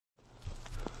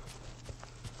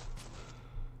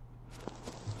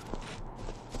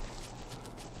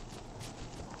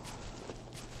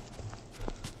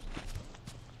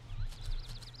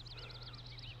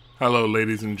Hello,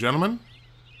 ladies and gentlemen.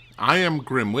 I am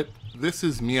Grimwit. This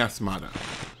is Miasmata.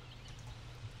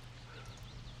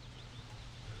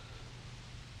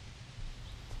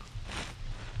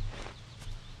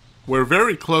 We're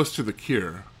very close to the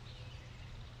cure.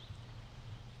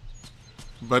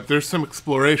 But there's some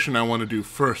exploration I want to do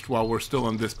first while we're still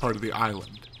on this part of the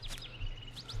island.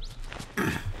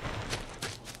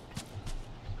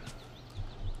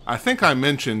 I think I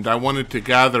mentioned I wanted to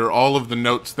gather all of the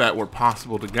notes that were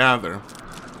possible to gather.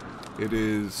 It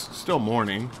is still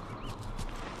morning.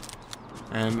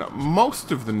 And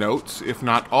most of the notes, if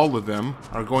not all of them,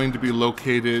 are going to be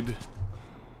located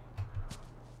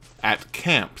at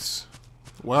camps.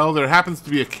 Well, there happens to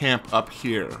be a camp up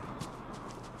here.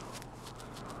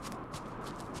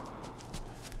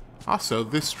 Also,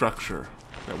 this structure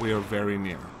that we are very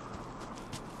near.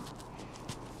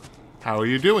 How are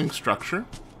you doing, structure?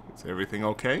 Is everything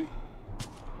okay?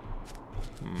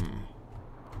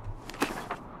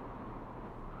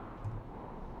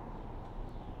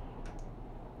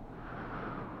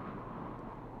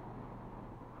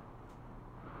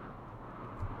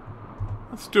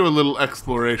 Let's do a little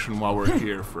exploration while we're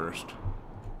here first.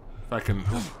 If I can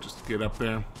just get up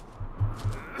there.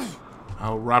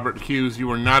 Oh, Robert Hughes, you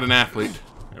are not an athlete.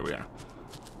 There we are.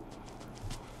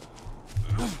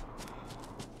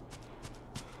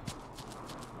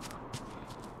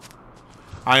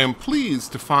 I am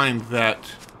pleased to find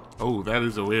that... Oh, that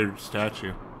is a weird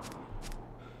statue.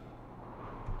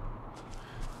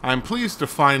 I'm pleased to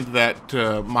find that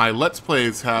my Let's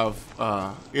Plays have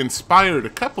inspired a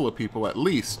couple of people, at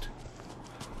least,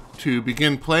 to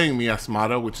begin playing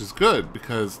Miasmata, which is good,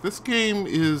 because this game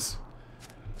is...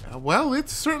 well,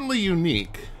 it's certainly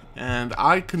unique, and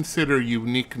I consider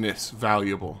uniqueness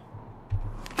valuable.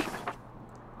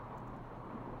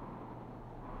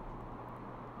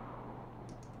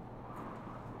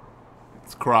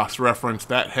 Let's cross-reference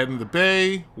that head in the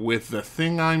bay with the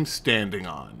thing I'm standing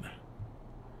on.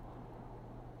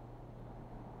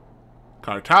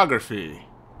 Cartography.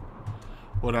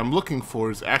 What I'm looking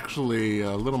for is actually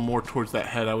a little more towards that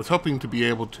head. I was hoping to be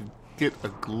able to get a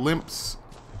glimpse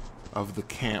of the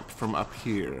camp from up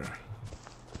here.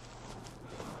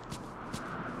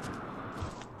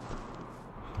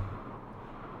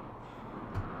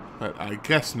 But I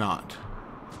guess not.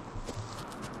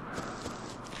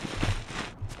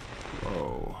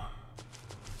 Whoa.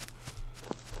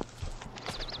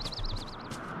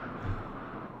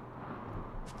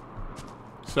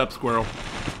 Sup, squirrel?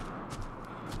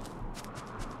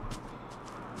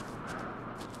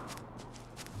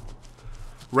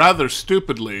 Rather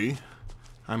stupidly,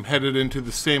 I'm headed into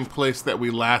the same place that we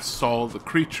last saw the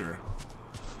creature.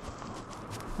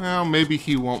 Well, maybe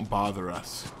he won't bother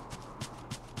us.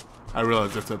 I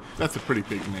realize that's a pretty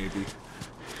big maybe.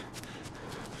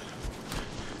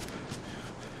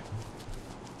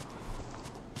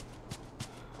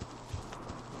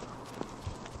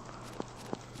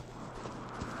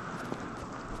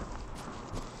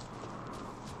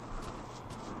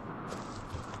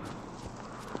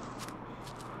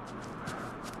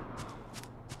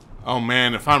 Oh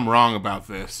man, if I'm wrong about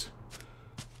this.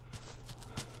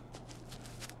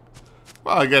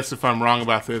 Well, I guess if I'm wrong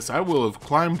about this, I will have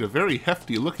climbed a very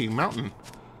hefty looking mountain.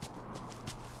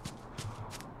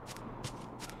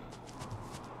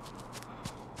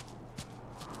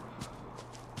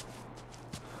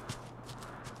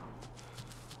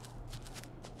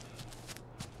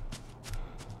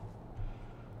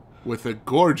 With a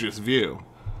gorgeous view.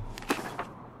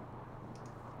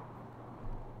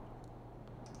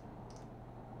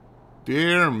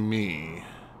 Dear me.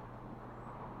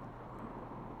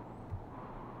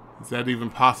 Is that even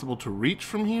possible to reach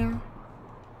from here?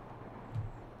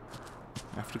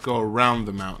 I have to go around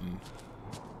the mountain.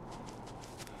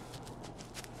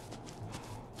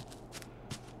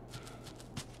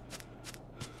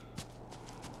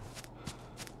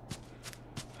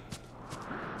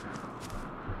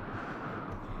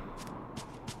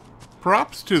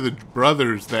 Props to the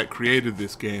brothers that created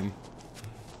this game.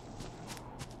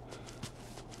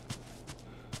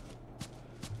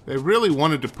 They really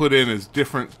wanted to put in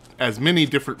as many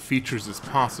different features as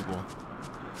possible.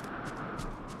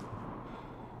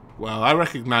 Well, I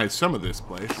recognize some of this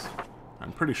place.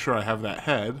 I'm pretty sure I have that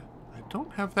head. I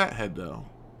don't have that head, though.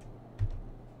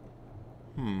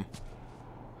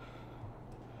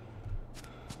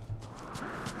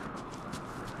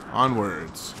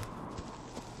 Onwards.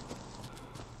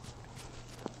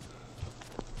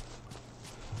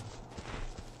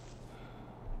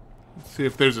 See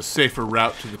if there's a safer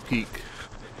route to the peak.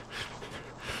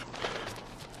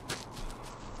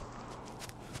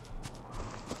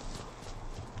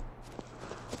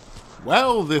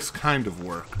 Well, this kind of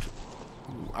worked.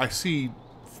 I see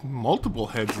multiple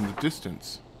heads in the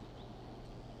distance.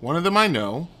 One of them I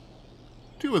know.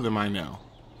 Two of them I know.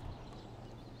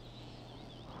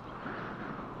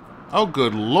 Oh,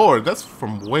 good lord, that's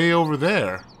from way over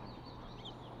there.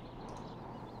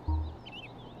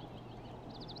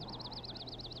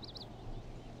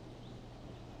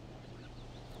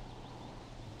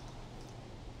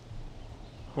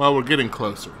 Well, we're getting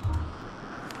closer.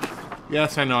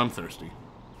 Yes, I know I'm thirsty.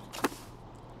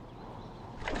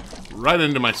 Right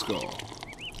into my skull.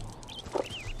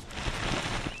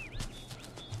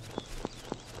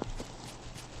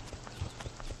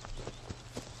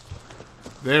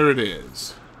 There it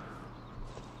is.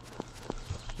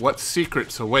 What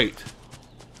secrets await?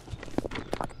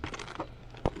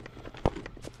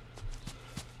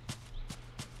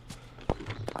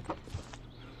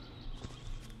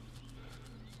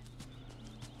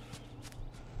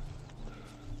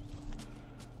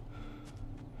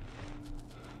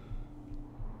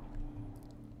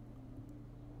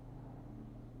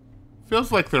 Feels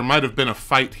like there might have been a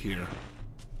fight here.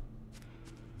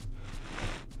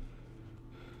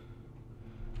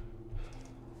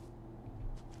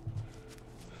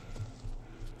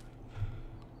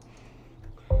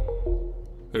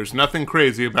 There's nothing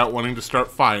crazy about wanting to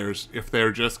start fires if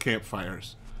they're just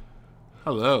campfires.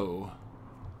 Hello.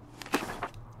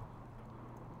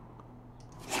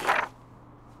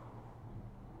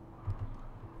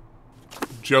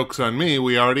 Joke's on me,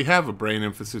 we already have a brain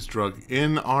emphasis drug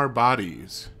in our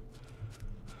bodies.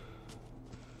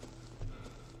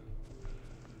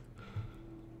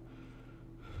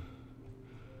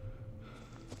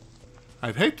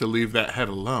 I'd hate to leave that head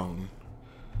alone.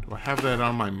 Do I have that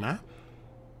on my map?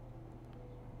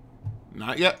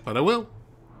 Not yet, but I will.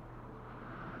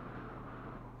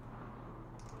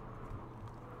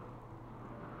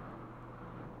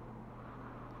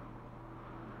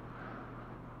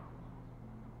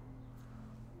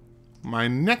 My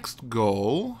next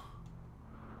goal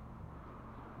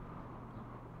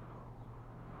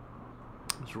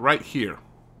is right here,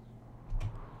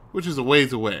 which is a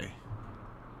ways away.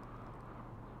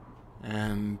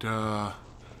 And,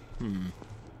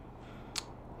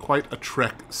 quite a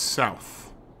trek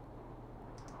south,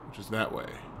 which is that way.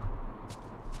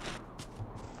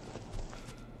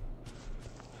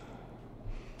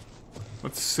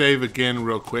 Let's save again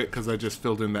real quick, because I just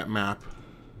filled in that map.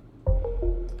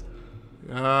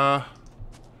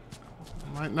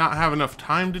 Might not have enough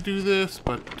time to do this,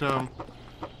 but,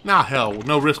 nah, hell,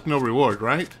 no risk, no reward,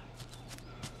 right?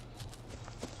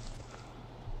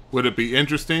 Would it be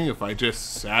interesting if I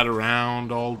just sat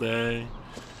around all day,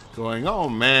 going, oh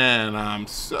man, I'm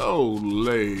so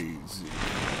lazy.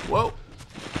 Whoa.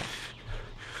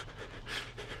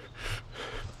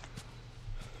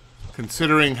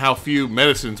 Considering how few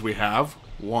medicines we have,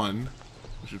 one,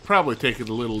 we should probably take it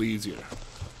a little easier.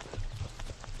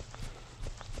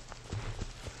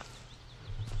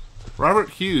 Robert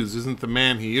Hughes isn't the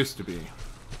man he used to be.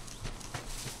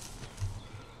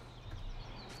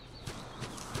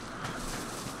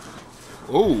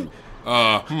 Oh,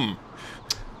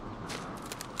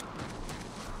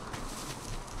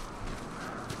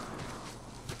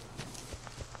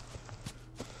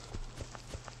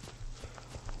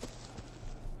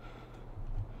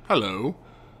 Hello.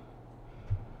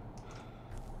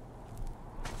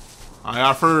 I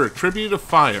offer a tribute of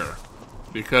fire,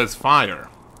 because fire.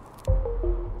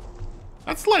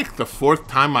 That's like the 4th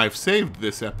time I've saved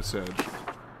this episode.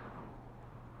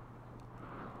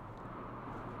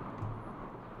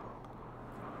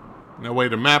 No way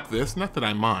to map this, not that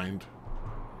I mind.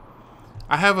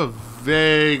 I have a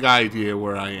vague idea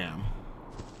where I am.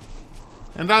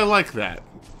 And I like that.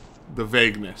 The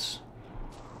vagueness.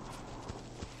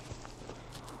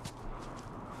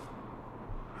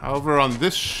 However, on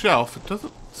this shelf, it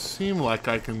doesn't seem like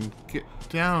I can get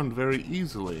down very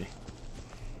easily.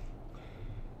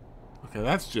 Okay,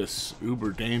 that's just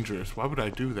uber dangerous. Why would I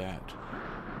do that?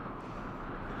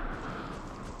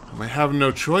 I may have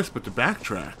no choice but to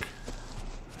backtrack.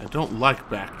 I don't like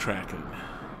backtracking.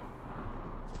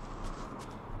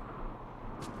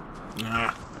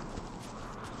 Ah.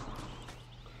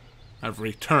 I've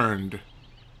returned.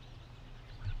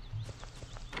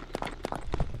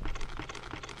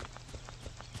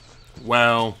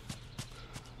 Well,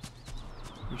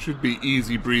 it should be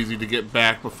easy breezy to get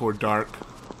back before dark.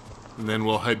 And then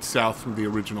we'll head south from the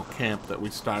original camp that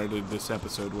we started this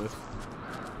episode with.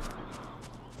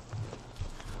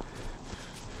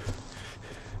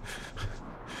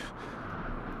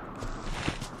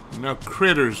 No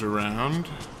critters around.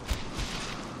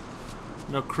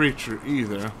 No creature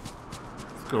either.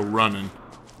 Let's go running.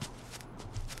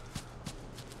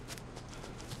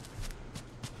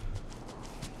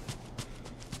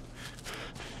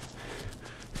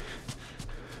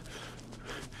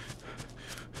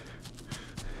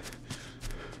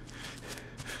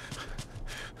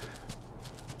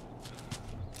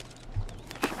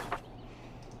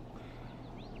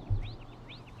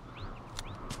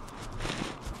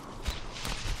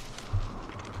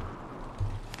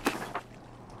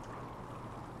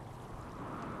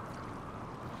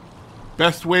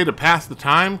 Best way to pass the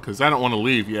time, because I don't want to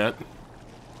leave yet.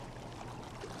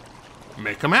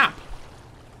 Make a map.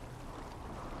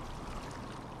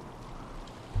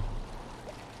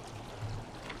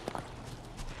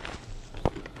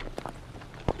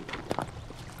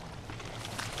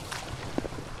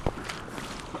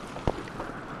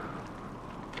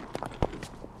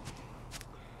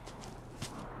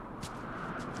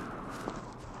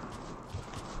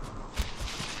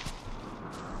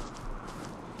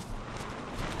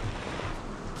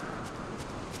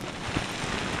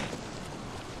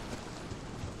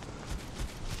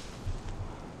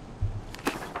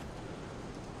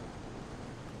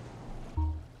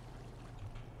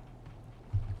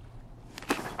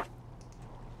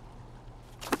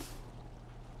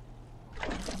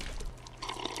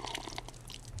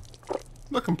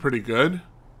 Looking pretty good.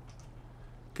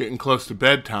 Getting close to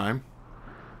bedtime.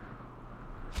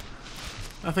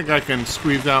 I think I can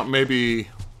squeeze out maybe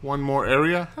one more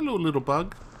area. Hello, little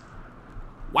bug.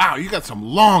 Wow, you got some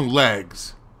long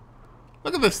legs.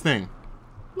 Look at this thing.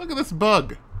 Look at this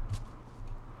bug.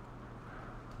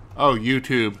 Oh,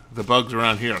 YouTube. The bugs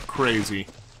around here are crazy.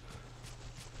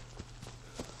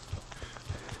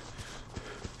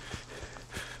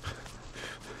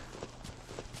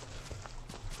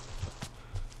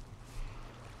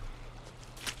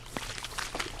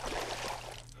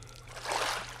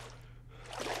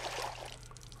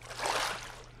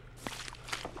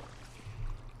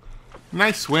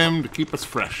 Nice swim to keep us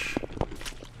fresh.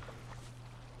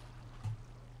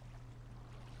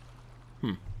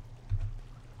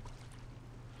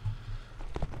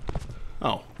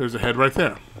 Oh, there's a head right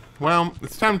there. Well,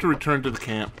 it's time to return to the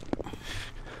camp.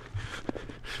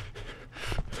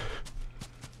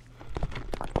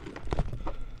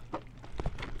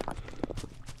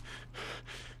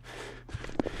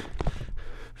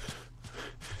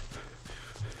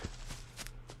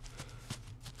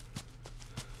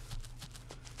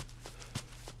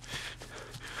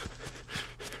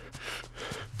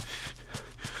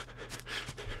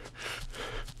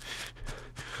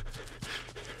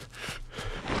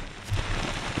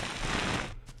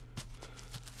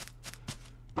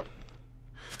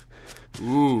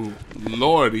 Ooh,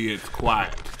 lordy, it's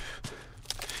quiet.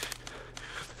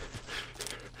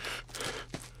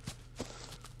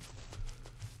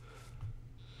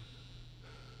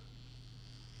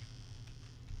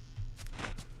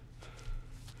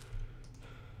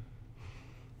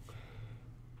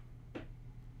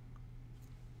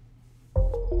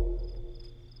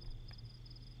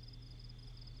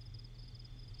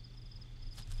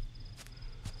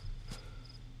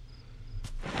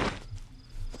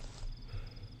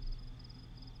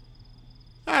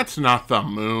 That's not the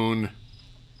moon.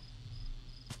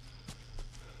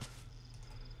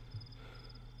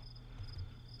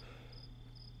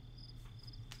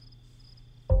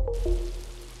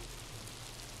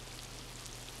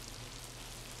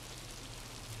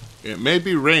 It may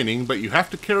be raining, but you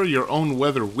have to carry your own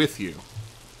weather with you.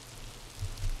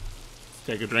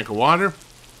 Take a drink of water.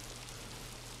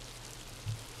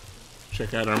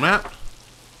 Check out our map.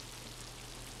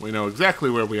 We know exactly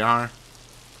where we are,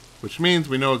 which means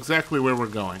we know exactly where we're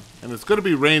going. And it's going to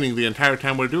be raining the entire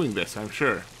time we're doing this, I'm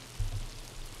sure.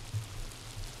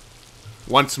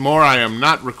 Once more, I am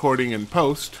not recording in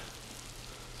post,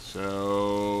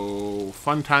 so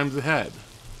fun times ahead.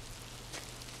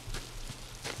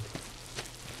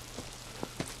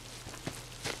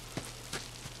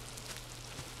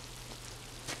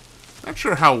 Not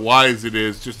sure how wise it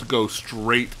is just to go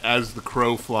straight as the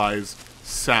crow flies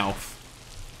south.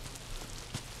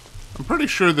 I'm pretty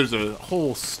sure there's a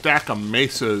whole stack of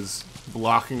mesas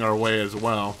blocking our way as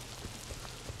well.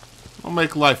 I'll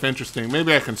make life interesting.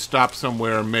 Maybe I can stop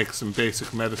somewhere and make some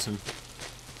basic medicine.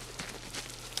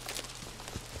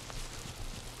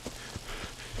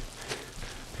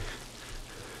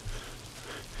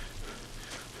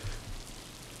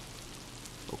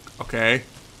 Okay.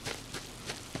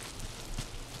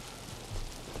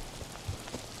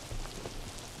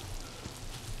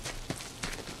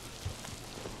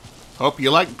 Hope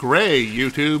you like gray,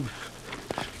 YouTube.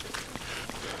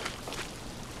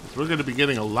 We're going to be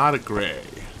getting a lot of gray.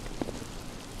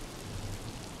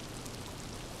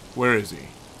 Where is he?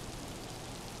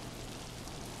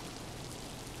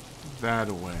 That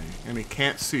away. And he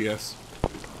can't see us.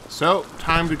 So,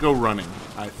 time to go running,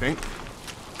 I think.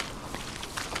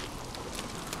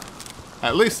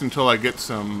 At least until I get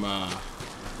some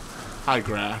high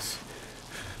grass.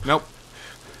 Nope.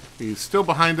 He's still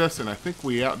behind us, and I think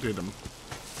we outdid him.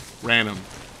 Ran him.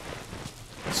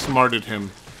 Smarted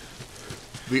him.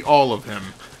 The all of him.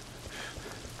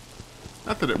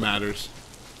 Not that it matters.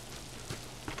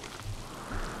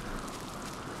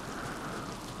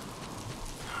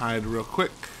 hide real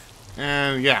quick.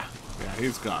 And yeah,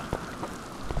 he's gone.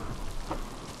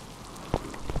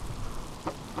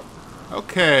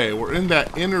 Okay, we're in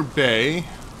that inner bay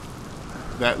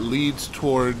that leads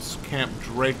towards Camp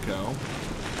Draco.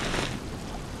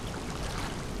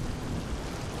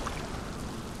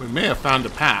 We may have found a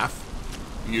path.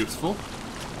 Useful.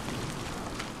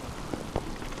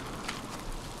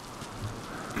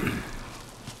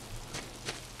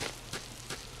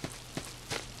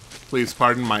 Please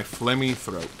pardon my phlegmy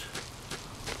throat.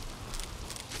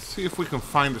 Let's see if we can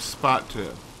find a spot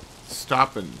to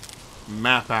stop and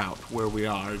map out where we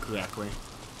are exactly.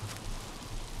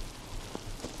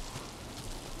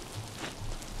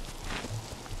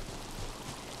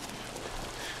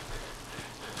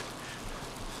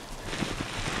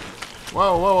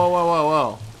 Whoa, whoa, whoa, whoa, whoa,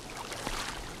 whoa.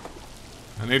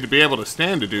 I need to be able to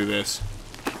stand to do this.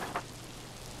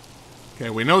 Okay,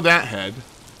 we know that head.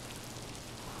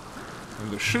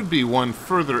 And there should be one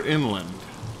further inland.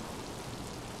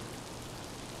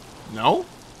 No?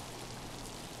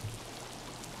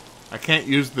 I can't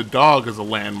use the dog as a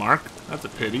landmark. That's a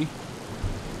pity.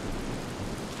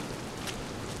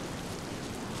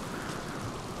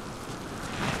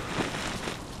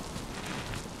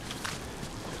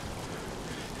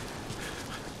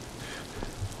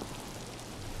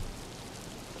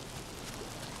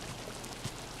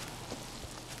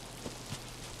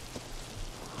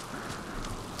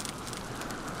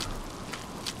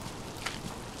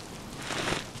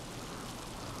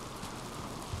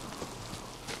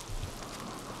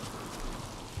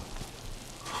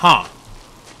 Huh.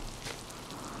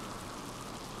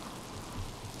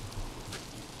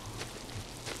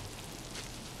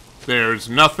 There's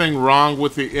nothing wrong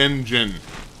with the engine.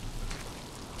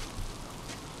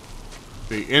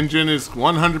 The engine is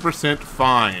 100%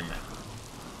 fine.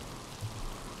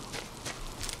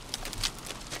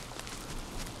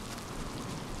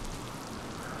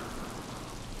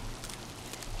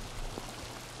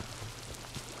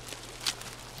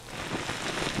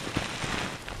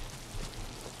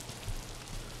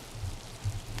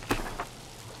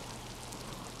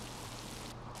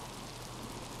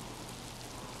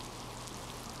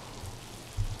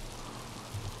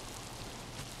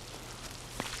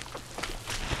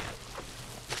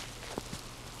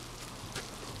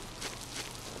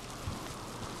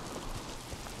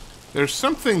 There's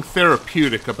something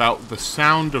therapeutic about the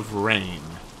sound of rain.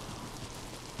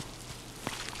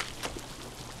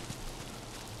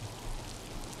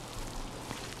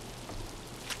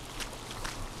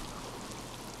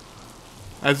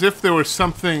 As if there was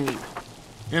something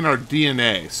in our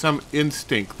DNA, some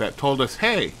instinct that told us,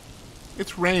 hey,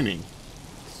 it's raining.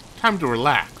 It's time to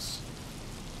relax.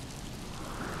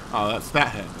 Oh, that's that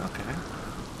head. Okay.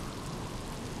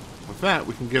 With that,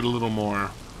 we can get a little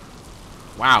more...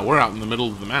 Wow, we're out in the middle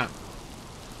of the map.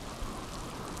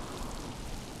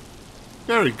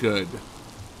 Very good.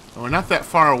 And we're not that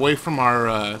far away from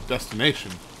our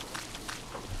destination.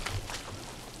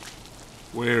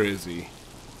 Where is he?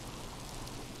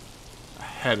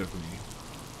 Ahead of me.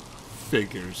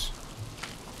 Figures.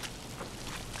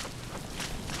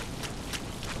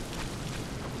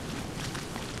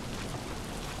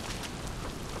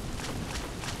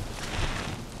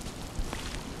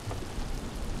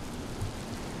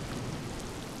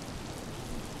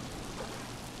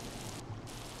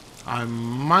 I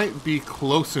might be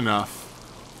close enough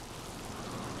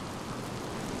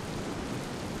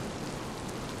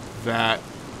that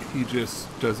he just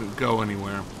doesn't go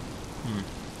anywhere.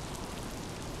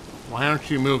 Why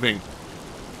aren't you moving?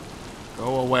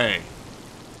 Go away.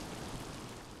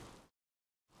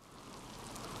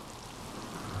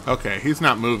 Okay, he's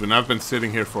not moving. I've been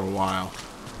sitting here for a while.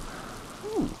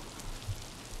 Ooh.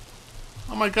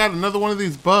 Oh my god, another one of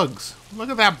these bugs. Look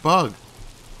at that bug.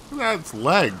 Look at its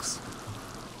legs.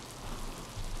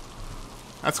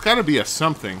 That's gotta be a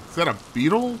something. Is that a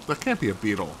beetle? That can't be a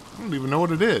beetle. I don't even know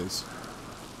what it is.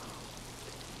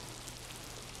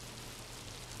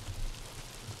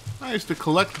 I used to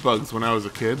collect bugs when I was a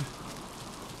kid.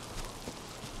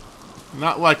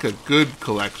 Not like a good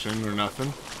collection or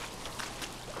nothing.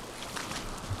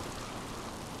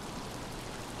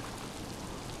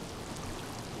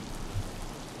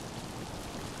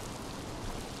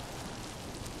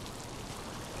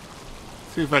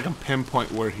 See if I can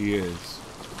pinpoint where he is.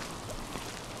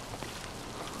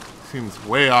 Seems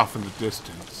way off in the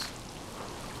distance.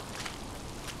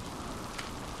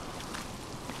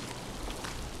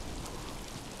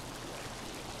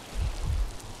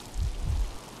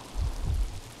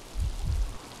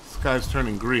 Sky's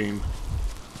turning green.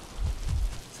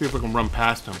 See if we can run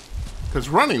past him. Because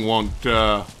running won't,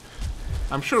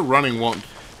 I'm sure running won't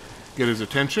Get his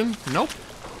attention? Nope.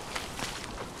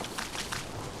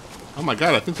 Oh my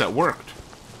god, I think that worked.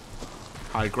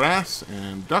 High grass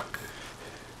and duck.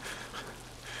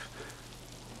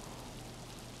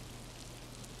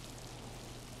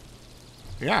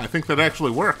 Yeah, I think that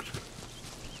actually worked.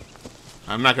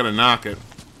 I'm not gonna knock it.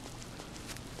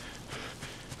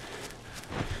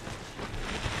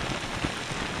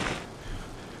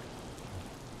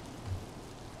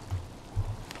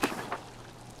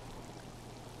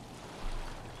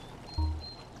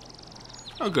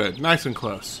 Oh good, nice and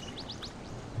close.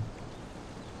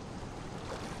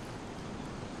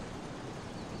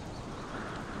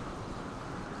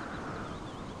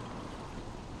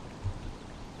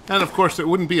 And of course, it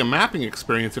wouldn't be a mapping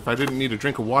experience if I didn't need a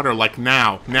drink of water like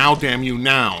now. Now, damn you,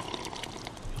 now.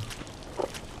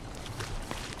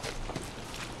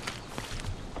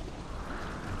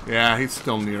 Yeah, he's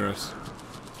still near us.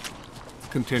 Let's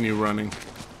continue running.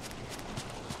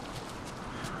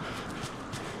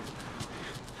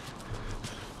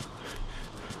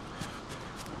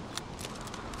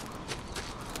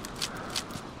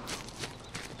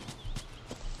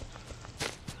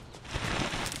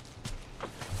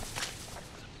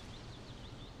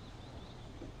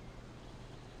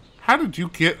 How did you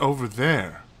get over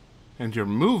there? And you're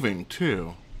moving,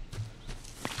 too.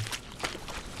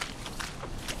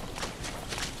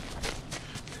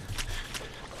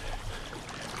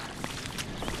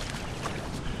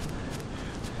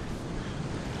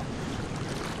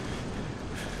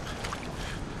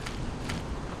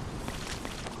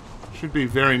 Should be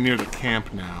very near the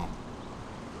camp now.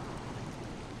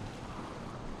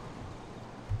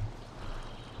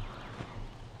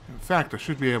 In fact, I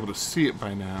should be able to see it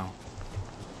by now.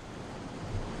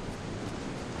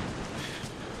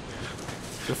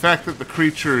 The fact that the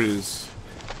creature is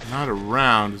not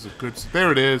around is a good...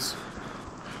 There it is.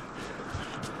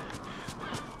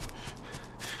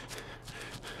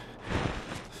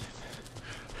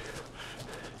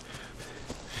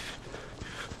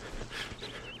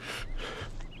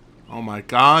 Oh my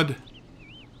god.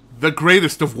 The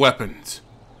greatest of weapons.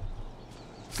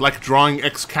 It's like drawing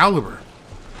Excalibur.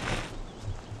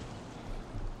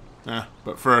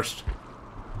 But first...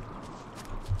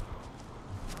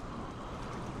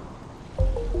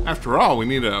 After all, we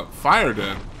need a fire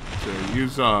to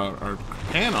use our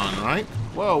pan on, right?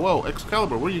 Whoa, whoa,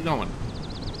 Excalibur, where are you going?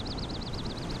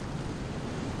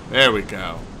 There we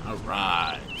go.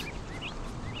 Alright.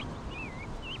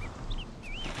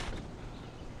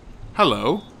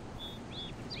 Hello.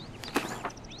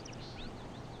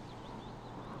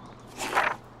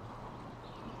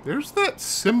 There's that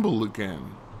symbol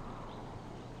again.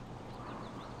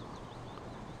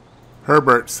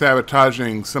 Herbert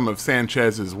sabotaging some of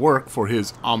Sanchez's work for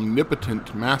his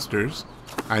omnipotent masters.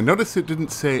 I noticed it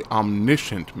didn't say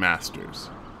omniscient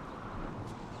masters.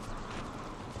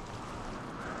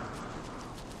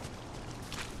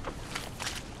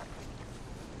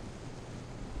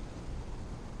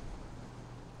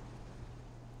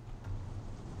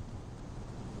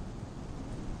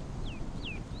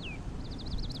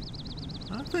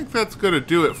 I think that's going to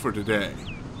do it for today.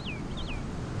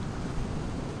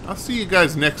 I'll see you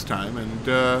guys next time,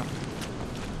 and,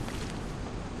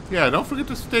 yeah, don't forget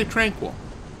to stay tranquil.